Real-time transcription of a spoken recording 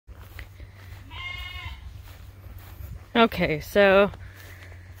Okay, so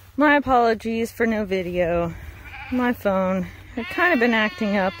my apologies for no video. My phone had kind of been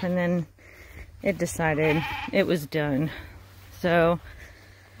acting up and then it decided it was done. So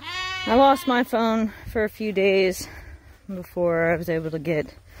I lost my phone for a few days before I was able to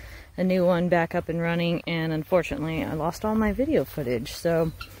get a new one back up and running, and unfortunately I lost all my video footage.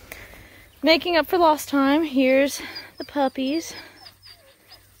 So making up for lost time, here's the puppies.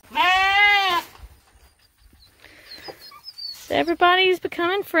 So everybody's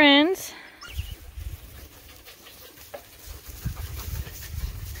becoming friends.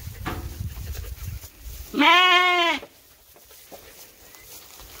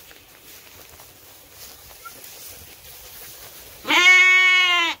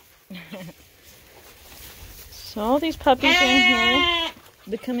 So all these puppies are in here,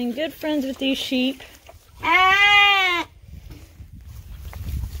 becoming good friends with these sheep.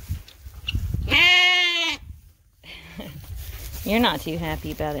 You're not too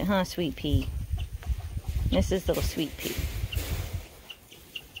happy about it, huh, Sweet Pea? This is little Sweet Pea.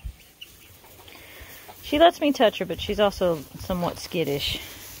 She lets me touch her, but she's also somewhat skittish.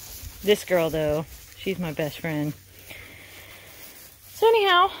 This girl, though, she's my best friend. So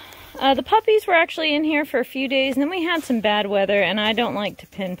anyhow, the puppies were actually in here for a few days, and then we had some bad weather, and I don't like to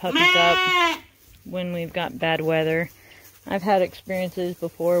pin puppies up when we've got bad weather. I've had experiences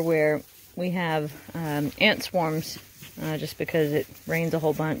before where we have ant swarms just because it rains a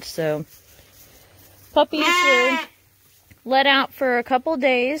whole bunch. So puppies were let out for a couple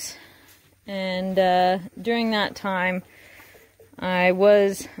days, and during that time I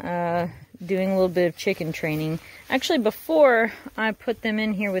was doing a little bit of chicken training. Actually, before I put them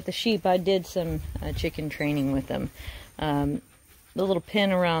in here with the sheep, I did some chicken training with them. The little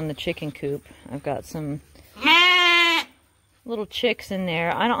pin around the chicken coop, I've got some little chicks in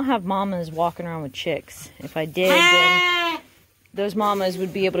there. I don't have mamas walking around with chicks. If I did, then those mamas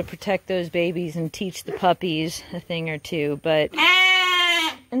would be able to protect those babies and teach the puppies a thing or two. But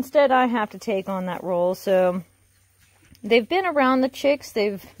instead, I have to take on that role. So they've been around the chicks.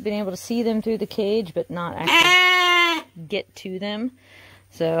 They've been able to see them through the cage, but not actually get to them.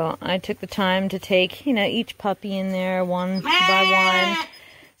 So I took the time to take, you know, each puppy in there one by one,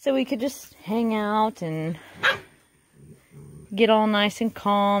 so we could just hang out and get all nice and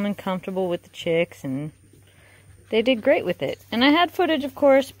calm and comfortable with the chicks, and they did great with it. And I had footage, of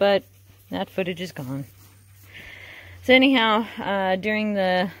course, but that footage is gone. So anyhow, during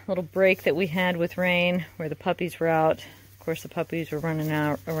the little break that we had with rain, where the puppies were out, of course the puppies were running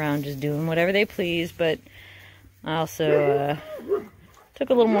around just doing whatever they please, but I also took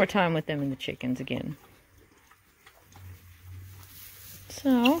a little more time with them and the chickens again.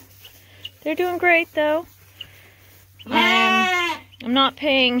 So they're doing great, though. I'm not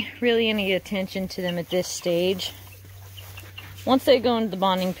paying really any attention to them at this stage. Once they go into the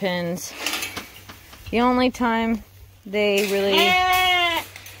bonding pens, the only time they really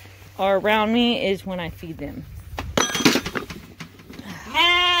are around me is when I feed them.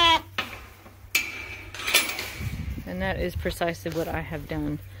 And that is precisely what I have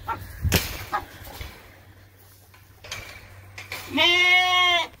done.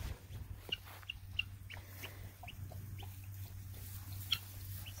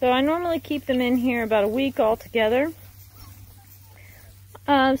 So I normally keep them in here about a week altogether.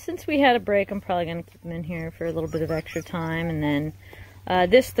 Since we had a break, I'm probably going to keep them in here for a little bit of extra time. And then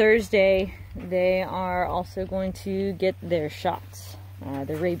this Thursday, they are also going to get their shots,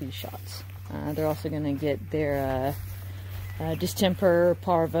 their rabies shots. They're also going to get their distemper,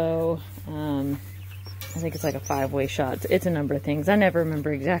 parvo. I think it's like a 5-way shot. It's a number of things. I never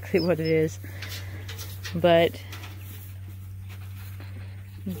remember exactly what it is. But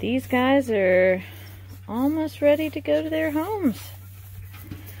these guys are almost ready to go to their homes.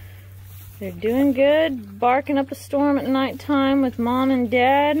 They're doing good, barking up a storm at nighttime with Mom and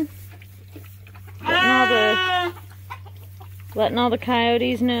Dad. Letting all the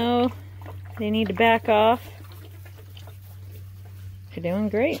coyotes know they need to back off. They're doing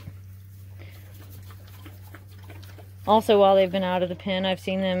great. Also, while they've been out of the pen, I've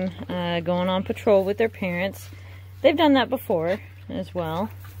seen them going on patrol with their parents. They've done that before as well.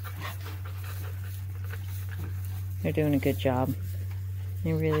 They're doing a good job.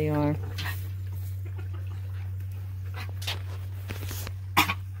 They really are.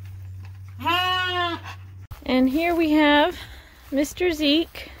 And here we have Mr.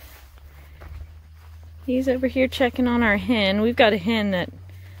 Zeke. He's over here checking on our hen. We've got a hen that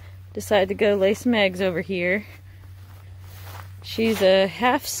decided to go lay some eggs over here. She's a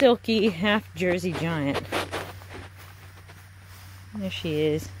half silky, half Jersey giant. There she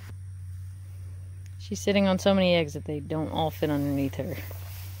is. She's sitting on so many eggs that they don't all fit underneath her.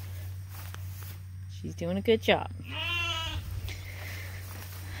 She's doing a good job.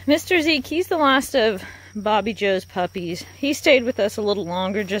 Mr. Zeke, he's the last of Bobby Joe's puppies. He stayed with us a little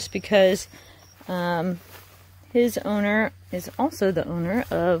longer just because his owner is also the owner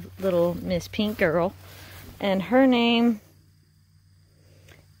of little Miss Pink Girl. And her name,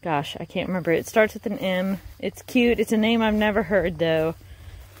 gosh, I can't remember. It starts with an M. It's cute. It's a name I've never heard, though.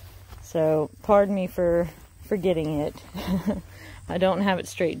 So, pardon me for forgetting it. I don't have it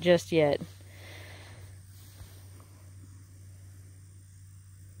straight just yet.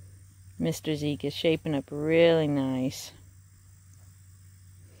 Mr. Zeke is shaping up really nice.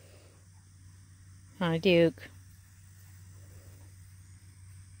 Hi, Duke.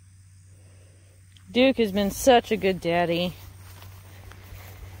 Duke has been such a good daddy.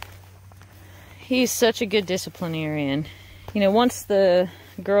 He's such a good disciplinarian. You know, once the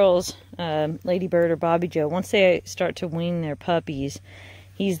girls, Lady Bird or Bobby Joe, once they start to wean their puppies,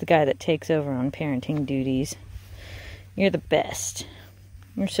 he's the guy that takes over on parenting duties. You're the best.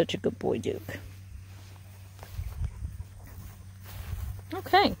 You're such a good boy, Duke.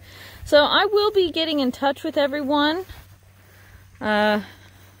 Okay, so I will be getting in touch with everyone. Some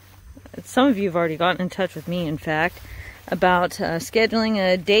of you have already gotten in touch with me, in fact, about scheduling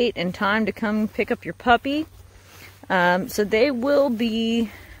a date and time to come pick up your puppy. So they will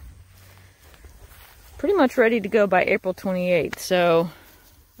be pretty much ready to go by April 28th. So,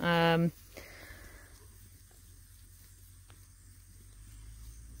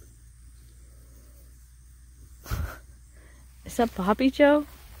 is that Bobby Joe?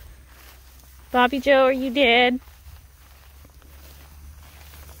 Bobby Joe, are you dead?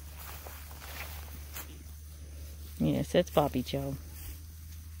 Yes, that's Bobby Joe.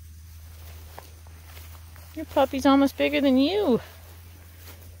 Your puppy's almost bigger than you.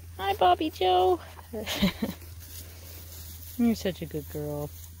 Hi, Bobby Joe. You're such a good girl.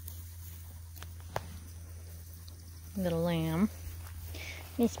 Little lamb.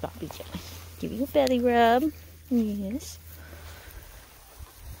 Yes, Bobby Joe. Give you a belly rub. Yes.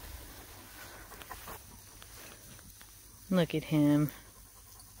 Look at him.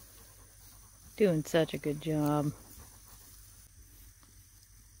 Doing such a good job.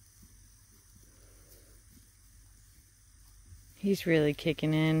 He's really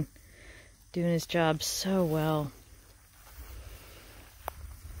kicking in, doing his job so well.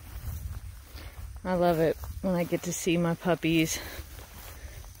 I love it when I get to see my puppies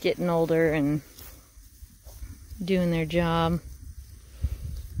getting older and doing their job.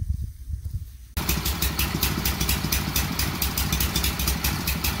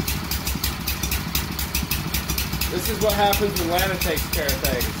 This is what happens when Lana takes care of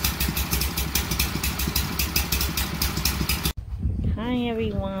things. Hi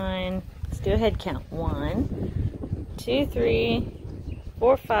everyone. Let's do a head count. 1, 2, 3,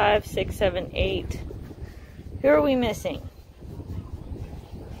 4, 5, 6, 7, 8. Who are we missing?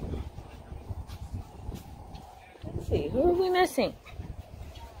 Let's see. Who are we missing?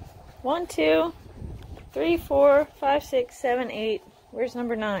 1, 2, 3, 4, 5, 6, 7, 8. Where's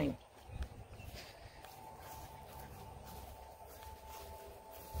number 9?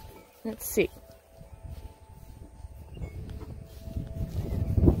 Let's see.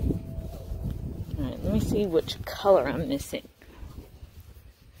 Alright, let me see which color I'm missing.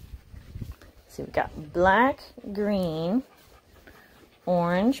 So we've got black, green,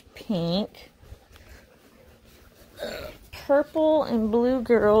 orange, pink, purple, and blue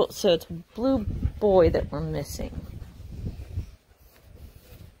girl. So it's blue boy that we're missing.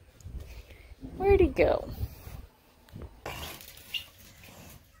 Where'd he go?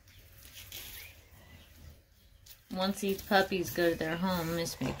 Once these puppies go to their home,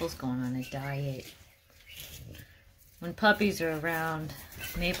 Miss Maple's going on a diet. When puppies are around,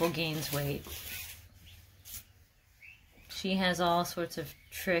 Maple gains weight. She has all sorts of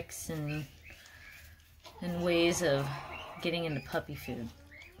tricks and ways of getting into puppy food.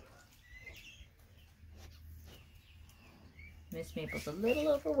 Miss Maple's a little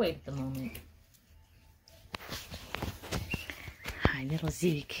overweight at the moment. Hi, little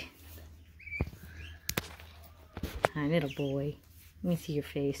Zeke. Hi, little boy. Let me see your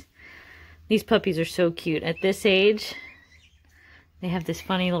face. These puppies are so cute. At this age, they have this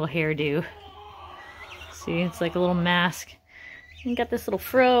funny little hairdo. See, it's like a little mask. You got this little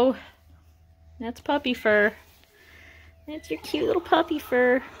fro. That's puppy fur. That's your cute little puppy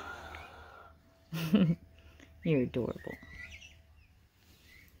fur. You're adorable.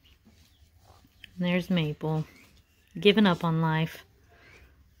 And there's Maple. Giving up on life.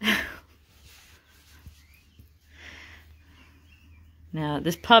 Now,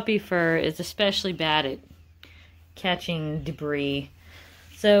 this puppy fur is especially bad at catching debris.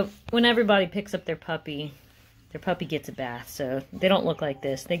 So when everybody picks up their puppy gets a bath. So they don't look like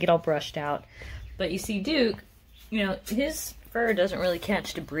this. They get all brushed out. But you see Duke, you know, his fur doesn't really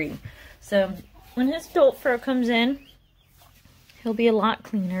catch debris. So when his adult fur comes in, he'll be a lot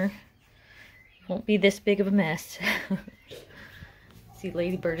cleaner. Won't be this big of a mess. See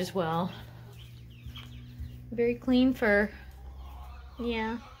Ladybird as well. Very clean fur.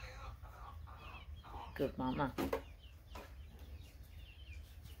 Yeah. Good mama.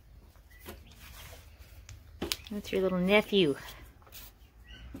 That's your little nephew.